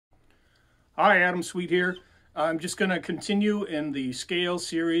Hi, Adam Sweet here. I'm just going to continue in the scale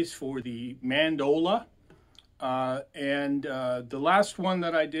series for the mandola. The last one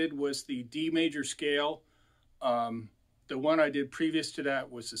that I did was the D major scale. The one I did previous to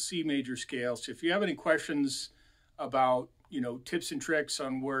that was the C major scale. So if you have any questions about, tips and tricks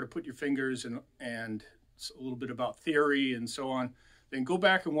on where to put your fingers and a little bit about theory and so on, then go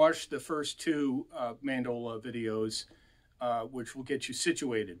back and watch the first two mandola videos, which will get you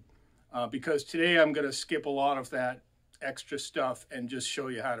situated. Because today I'm going to skip a lot of that extra stuff and just show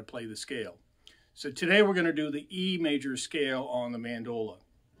you how to play the scale. So today we're going to do the E major scale on the mandola.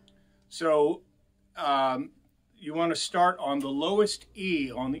 So you want to start on the lowest E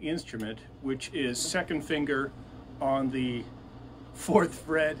on the instrument, which is second finger on the 4th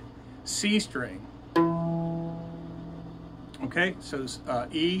fret C string. Okay, so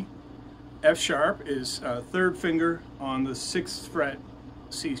E, F sharp is 3rd finger on the 6th fret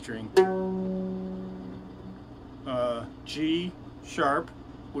C string. G sharp,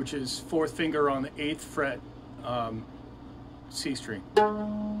 which is 4th finger on the 8th fret C string.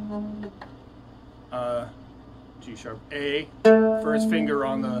 G sharp. A, 1st finger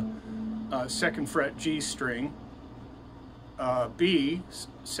on the 2nd fret G string. B,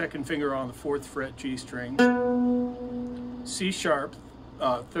 2nd finger on the 4th fret G string. C sharp,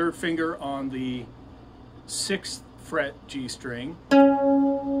 3rd finger on the 6th fret G string.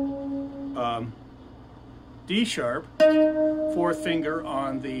 D sharp, 4th finger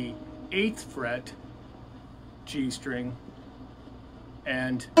on the 8th fret G string,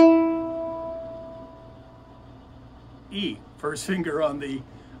 and E, 1st finger on the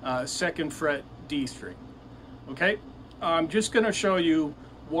 2nd fret D string. Okay, I'm just going to show you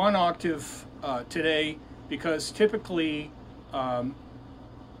one octave today, because typically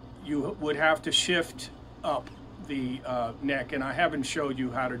you would have to shift up the neck, and I haven't showed you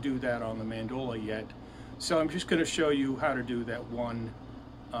how to do that on the mandola yet. So I'm just going to show you how to do that one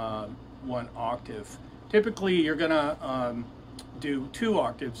octave. Typically you're going to do 2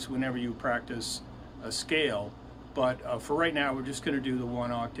 octaves whenever you practice a scale, but for right now we're just going to do the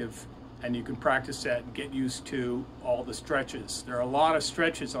 1 octave, and you can practice that and get used to all the stretches. There are a lot of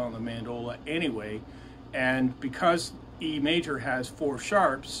stretches on the mandola anyway, and because E major has 4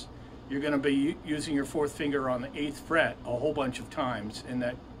 sharps, you're going to be using your 4th finger on the 8th fret a whole bunch of times, and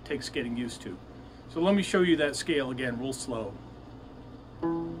that takes getting used to. So let me show you that scale again real slow.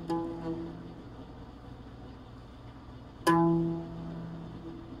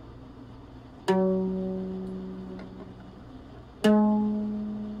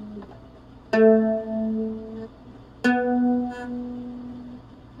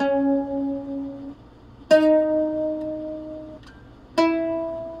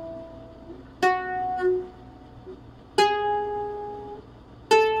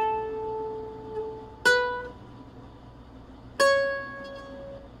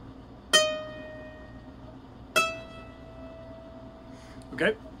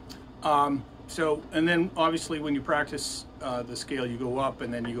 Okay, and then obviously when you practice the scale, you go up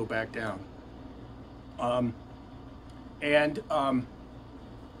and then you go back down. I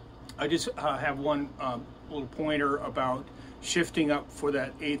just have one little pointer about shifting up for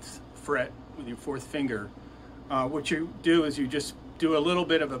that 8th fret with your 4th finger. What you do is you just do a little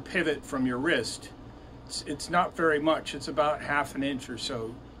bit of a pivot from your wrist. It's not very much, it's about 1/2 inch or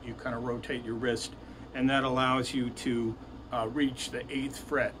so. You kind of rotate your wrist, and that allows you to reach the 8th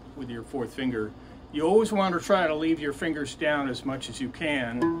fret with your 4th finger. You always want to try to leave your fingers down as much as you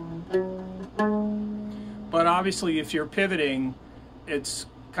can, but obviously if you're pivoting, it's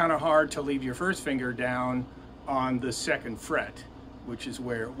kind of hard to leave your 1st finger down on the 2nd fret, which is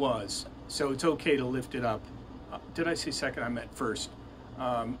where it was. So it's okay to lift it up. Did I say 2nd? I meant 1st.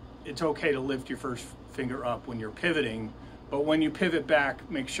 It's okay to lift your 1st finger up when you're pivoting, but when you pivot back,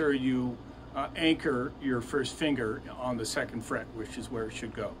 make sure you anchor your 1st finger on the 2nd fret, which is where it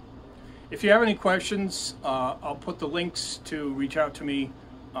should go. If you have any questions, I'll put the links to reach out to me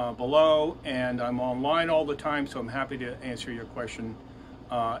below, and I'm online all the time, so I'm happy to answer your question.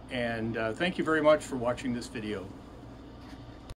 Thank you very much for watching this video.